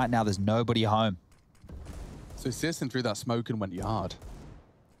 But right now, there's nobody home. So Sirison threw that smoke and went Yard.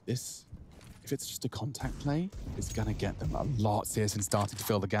 This, if it's just a contact play, it's going to get them a lot. Sirison started to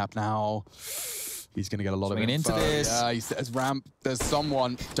fill the gap now. He's going to get a lot of info. Into this. Yeah, he says ramp. There's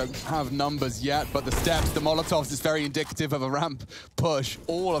someone. Don't have numbers yet, but the steps, the Molotovs is very indicative of a ramp push.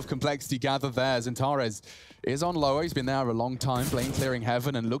 All of Complexity gathered there. Zantares is on lower. He's been there a long time, Blame clearing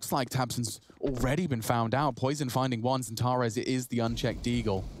heaven, and looks like Tabson's already been found out. Poison finding one. Zantares is the unchecked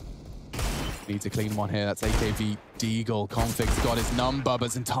Deagle. Needs a clean one here. That's AKV Deagle. Config's got his number,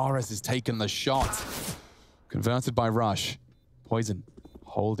 but Zantares has taken the shot. Converted by Rush. Poison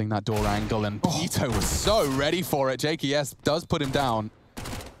holding that door angle, and Pito was so ready for it. JKS does put him down.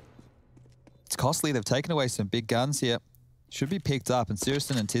 It's costly. They've taken away some big guns here. Should be picked up, and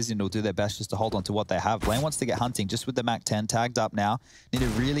Sirison and Tizian will do their best just to hold on to what they have. Blaine wants to get hunting just with the MAC-10 tagged up now. Need to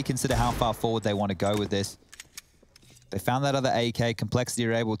really consider how far forward they want to go with this. They found that other AK. Complexity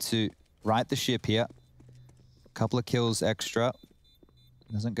are able to right the ship here. A couple of kills extra.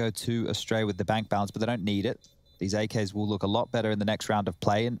 Doesn't go too astray with the bank balance, but they don't need it. These AKs will look a lot better in the next round of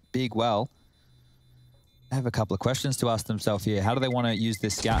play, and Big well. I have a couple of questions to ask themselves here. How do they want to use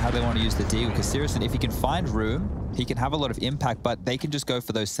this scout? How do they want to use the deal? Because Sirison, if he can find room, he can have a lot of impact, but they can just go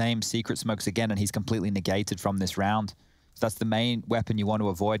for those same secret smokes again, and he's completely negated from this round. So that's the main weapon you want to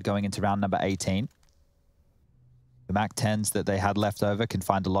avoid going into round number 18. The MAC-10s that they had left over can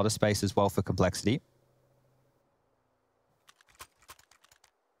find a lot of space as well for Complexity.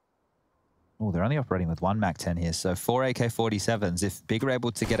 Oh, they're only operating with one MAC-10 here, so 4 AK-47s. If Big are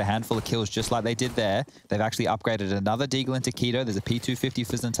able to get a handful of kills just like they did there, they've actually upgraded another Deagle into Keto. There's a P250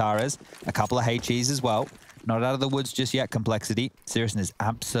 for Zantares, a couple of HEs as well. Not out of the woods just yet, Complexity. Sirison is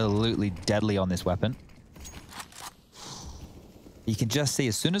absolutely deadly on this weapon. You can just see,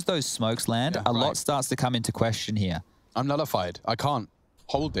 as soon as those smokes land, a lot starts to come into question here. I'm nullified. I can't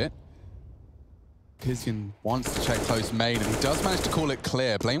hold it. Tizian wants to check close main, and he does manage to call it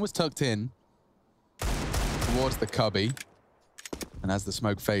clear. Blaine was tucked in towards the cubby, and as the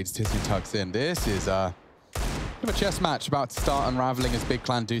smoke fades, Tizian tucks in. This is a bit of a chess match about to start unraveling as Big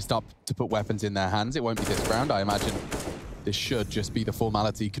Clan do start to put weapons in their hands. It won't be this round, I imagine. This should just be the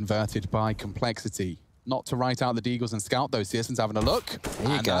formality converted by Complexity. Not to write out the Deagles and scout, though. Sirson's having a look.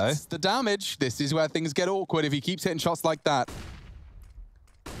 There you go. That's the damage. This is where things get awkward if he keeps hitting shots like that.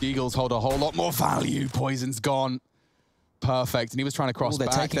 Deagles hold a whole lot more value. Poison's gone. Perfect. And he was trying to cross back.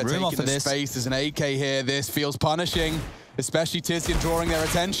 They're taking room off of this. Space as an AK here. This feels punishing, especially Tizian drawing their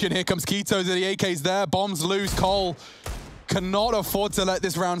attention. Here comes Keto. The AK's there. Bombs loose. Cole cannot afford to let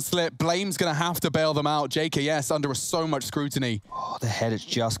this round slip. Blame's going to have to bail them out. JKS under so much scrutiny. Oh, the head has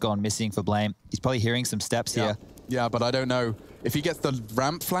just gone missing for Blame. He's probably hearing some steps here. Yeah, but I don't know. If he gets the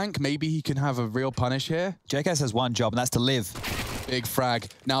ramp flank, maybe he can have a real punish here. JKS has one job, and that's to live. Big frag.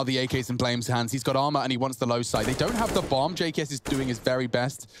 Now the AK's in Blame's hands. He's got armor and he wants the low side. They don't have the bomb. JKS is doing his very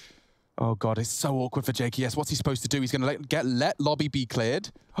best. Oh God, it's so awkward for JKS. What's he supposed to do? He's going to let lobby be cleared.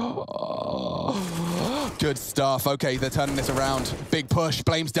 Good stuff. Okay, they're turning this around. Big push.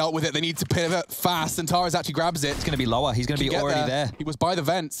 Blame's dealt with it. They need to pivot fast. Zantares actually grabs it. It's going to be lower. He's going to be already there. He was by the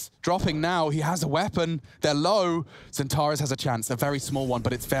vents. Dropping now. He has a weapon. They're low. Zantares has a chance. A very small one,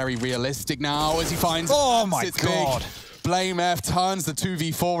 but it's very realistic now as he finds... Oh my God. Big. Blame F turns the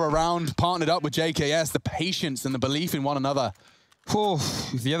 2v4 around, partnered up with JKS. The patience and the belief in one another. Whew.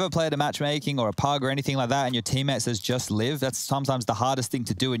 If you ever played a matchmaking or a pug or anything like that and your teammate says just live, that's sometimes the hardest thing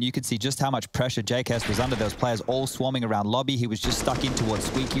to do, and you could see just how much pressure JKS was under. Those players all swarming around lobby. He was just stuck in towards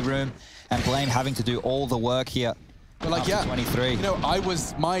Squeaky Room, and Blame having to do all the work here. But like, yeah, 23. You know,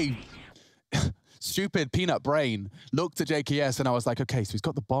 my stupid peanut brain looked at JKS and I was like, okay, so he's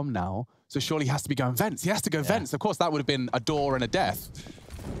got the bomb now, so surely he has to be going vents. He has to go vents. Of course, that would have been a door and a death.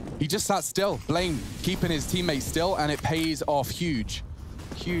 He just sat still, Blame keeping his teammates still, and it pays off huge.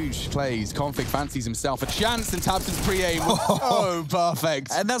 Huge plays. Config fancies himself a chance, and Tabson's pre-aim was so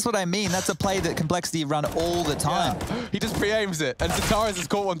perfect. And that's what I mean. That's a play that Complexity run all the time. Yeah. He just pre-aims it, and Zataris has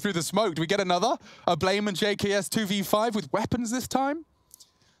caught one through the smoke. Do we get another? A Blame and JKS 2v5 with weapons this time?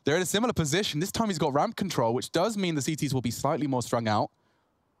 They're in a similar position. This time he's got ramp control, which does mean the CTs will be slightly more strung out.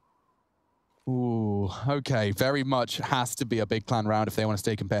 Ooh, okay. Very much has to be a big plan round if they want to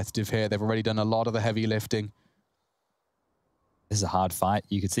stay competitive here. They've already done a lot of the heavy lifting. This is a hard fight.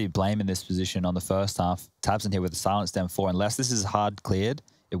 You could see Blame in this position on the first half. Tabson here with the silence down 4. Unless this is hard cleared,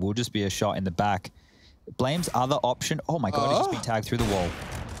 it will just be a shot in the back. Blame's other option. Oh my God, he's just been tagged through the wall.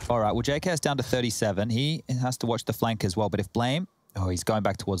 All right, well, JK's down to 37. He has to watch the flank as well. But if Blame, oh, he's going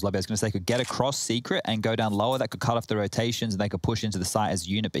back towards lobby. I was going to say he could get across secret and go down lower. That could cut off the rotations and they could push into the site as a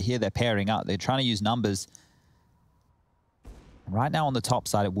unit. But here they're pairing up. They're trying to use numbers. Right now on the top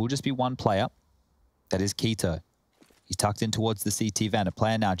side, it will just be one player. That is Keto. He's tucked in towards the CT vent. A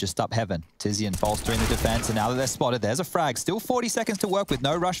player now just up heaven. Tizian bolstering the defense. And now that they're spotted, there's a frag. Still 40 seconds to work with.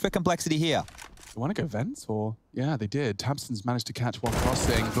 No rush for Complexity here. You want to go vents or? Yeah, they did. Tabson's managed to catch one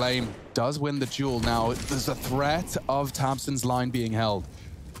crossing. Blame does win the duel. Now, there's a threat of Tabson's line being held.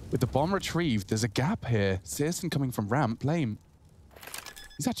 With the bomb retrieved, there's a gap here. Searson coming from ramp. Blame.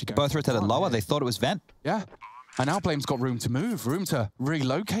 He's actually going. Both rotated lower. They thought it was vent. Yeah. And now Blame's got room to move, room to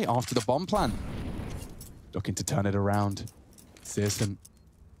relocate after the bomb plan. Looking to turn it around. Searson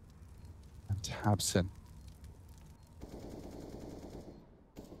and Tabson.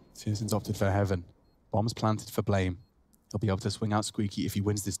 Searson's opted for heaven. Bomb's planted for Blame. He'll be able to swing out Squeaky if he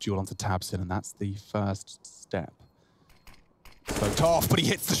wins this duel onto Tabson, and that's the first step. Smoked off, but he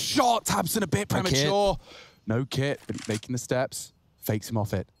hits the shot. Tabson a bit premature. No kit, but he's making the steps. Fakes him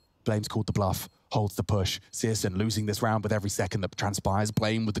off it. Blame's called the bluff. Holds the push. Searson losing this round with every second that transpires.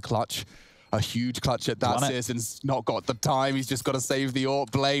 Blame with the clutch. A huge clutch at that. Searson's not got the time. He's just got to save the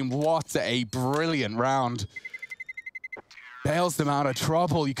AWP. Blame, what a brilliant round. Bails them out of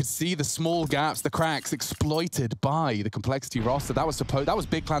trouble. You could see the small gaps, the cracks exploited by the Complexity roster. That was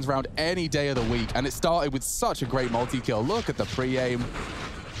Big Plan's round any day of the week, and it started with such a great multi-kill. Look at the pre-aim.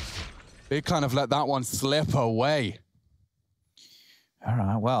 Big Plan have let that one slip away. All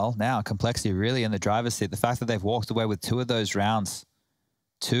right, well, now Complexity really in the driver's seat. The fact that they've walked away with two of those rounds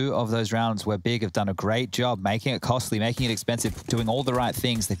where Big have done a great job making it costly, making it expensive, doing all the right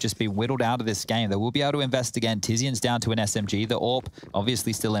things. They've just been whittled out of this game. They will be able to invest again. Tizian's down to an SMG. The AWP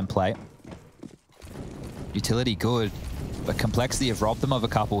obviously still in play. Utility good, but Complexity have robbed them of a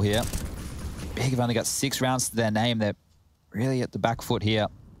couple here. Big have only got 6 rounds to their name. They're really at the back foot here.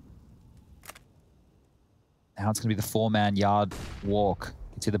 Now it's going to be the 4-man yard walk.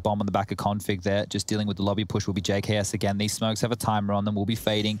 See the bomb on the back of Config there. Just dealing with the lobby push will be JKS again. These smokes have a timer on them. Will be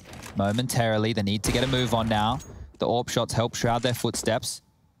fading momentarily. They need to get a move on now. The AWP shots help shroud their footsteps.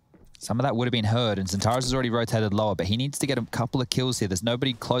 Some of that would have been heard, and Zentaris has already rotated lower, but he needs to get a couple of kills here. There's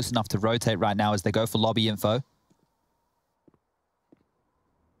nobody close enough to rotate right now as they go for lobby info.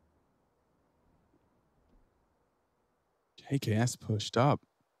 JKS pushed up.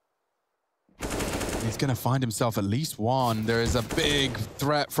 He's going to find himself at least one. There is a big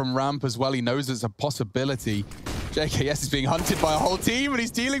threat from ramp as well. He knows it's a possibility. JKS is being hunted by a whole team and he's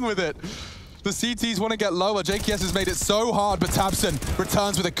dealing with it. The CTs want to get lower. JKS has made it so hard, but Tabson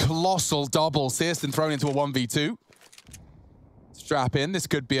returns with a colossal double. Searson thrown into a 1v2. Strap in. This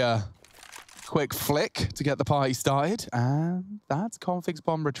could be a quick flick to get the party started. And that's Config's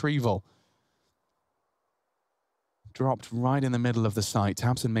bomb retrieval. Dropped right in the middle of the site.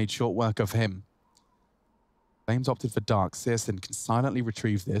 Tabson made short work of him. Flames opted for dark. Searson can silently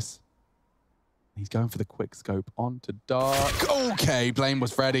retrieve this. He's going for the quick scope onto dark. Okay, Blame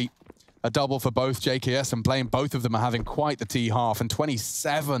was ready. A double for both JKS and Blame. Both of them are having quite the T-half, and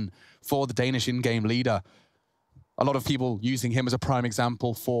 27 for the Danish in-game leader. A lot of people using him as a prime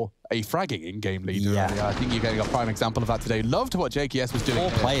example for a fragging in-game leader. Yeah. I think you're getting a prime example of that today. Loved what JKS was doing.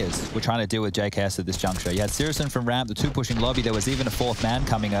 4 players were trying to deal with JKS at this juncture. You had Searson from ramp, the 2 pushing lobby. There was even a 4th man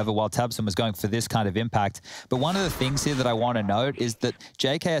coming over while Tabson was going for this kind of impact. But one of the things here that I want to note is that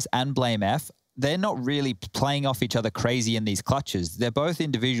JKS and Blame F, they're not really playing off each other crazy in these clutches. They're both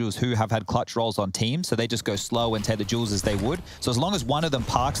individuals who have had clutch roles on teams, so they just go slow and take the jewels as they would. So as long as one of them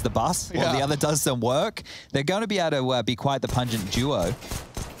parks the bus while the other does some work, they're going to be able to be quite the pungent duo.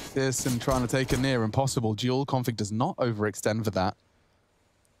 Pearson trying to take a near impossible duel. Config does not overextend for that.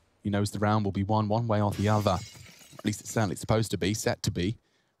 He knows the round will be won one way or the other. At least it's certainly supposed to be, set to be.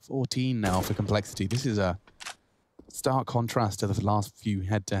 14 now for Complexity. This is a stark contrast to the last few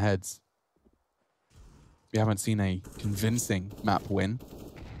head-to-heads. We haven't seen a convincing map win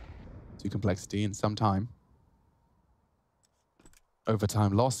to Complexity in some time.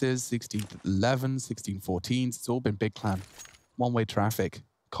 Overtime losses, 16-11, 16-14. It's all been big clan. One-way traffic.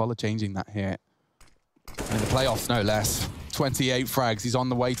 Collar changing that here. And in the playoffs, no less. 28 frags. He's on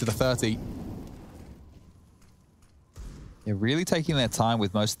the way to the 30. They're really taking their time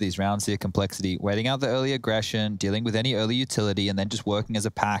with most of these rounds here, Complexity. Waiting out the early aggression, dealing with any early utility, and then just working as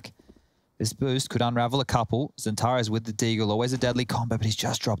a pack. This boost could unravel a couple. Zentara's with the Deagle, always a deadly combo, but he's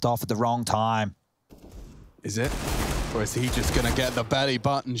just dropped off at the wrong time. Is it? Or is he just going to get the belly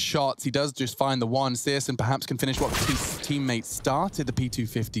button shots? He does just find the one. Searson perhaps can finish what his teammate started. The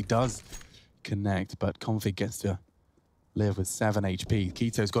P250 does connect, but Config gets to live with 7 HP.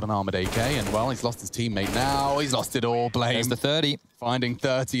 Keto's got an armored AK, and well, he's lost his teammate now. He's lost it all. Blame. There's the 30. Finding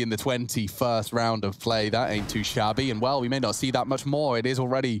 30 in the 21st round of play. That ain't too shabby. And well, we may not see that much more. It is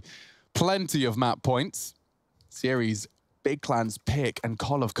already plenty of map points. Series big clans pick, and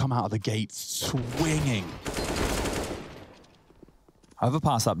Kol have come out of the gate swinging.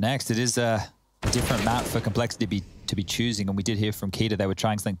 Overpass up next. It is a different map for Complexity to be choosing, and we did hear from Keto they were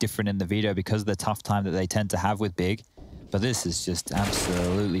trying something different in the video because of the tough time that they tend to have with Big. But this is just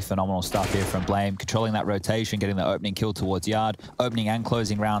absolutely phenomenal stuff here from Blame, controlling that rotation, getting the opening kill towards Yard, opening and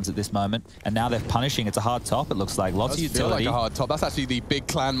closing rounds at this moment, and now they're punishing. It's a hard top, it looks like. Lots of utility. Feel like a hard top. That's actually the big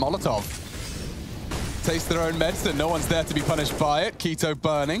clan Molotov. Taste their own medicine. No one's there to be punished by it. Keto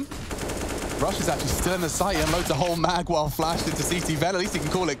burning. Rush is actually still in the site. He unloads a whole mag while flashed into CT Ven. At least he can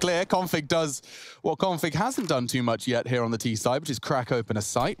call it clear. Config does what Config hasn't done too much yet here on the T side, which is crack open a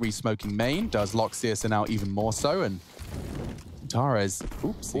site. Re-smoking main does lock Searson out even more so. And Torres,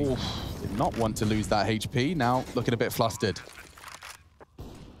 oopsie, did not want to lose that HP. Now looking a bit flustered.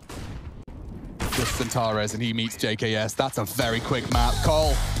 Just Centares, and he meets JKS. That's a very quick map.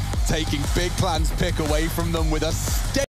 Cole taking big clan's pick away from them with a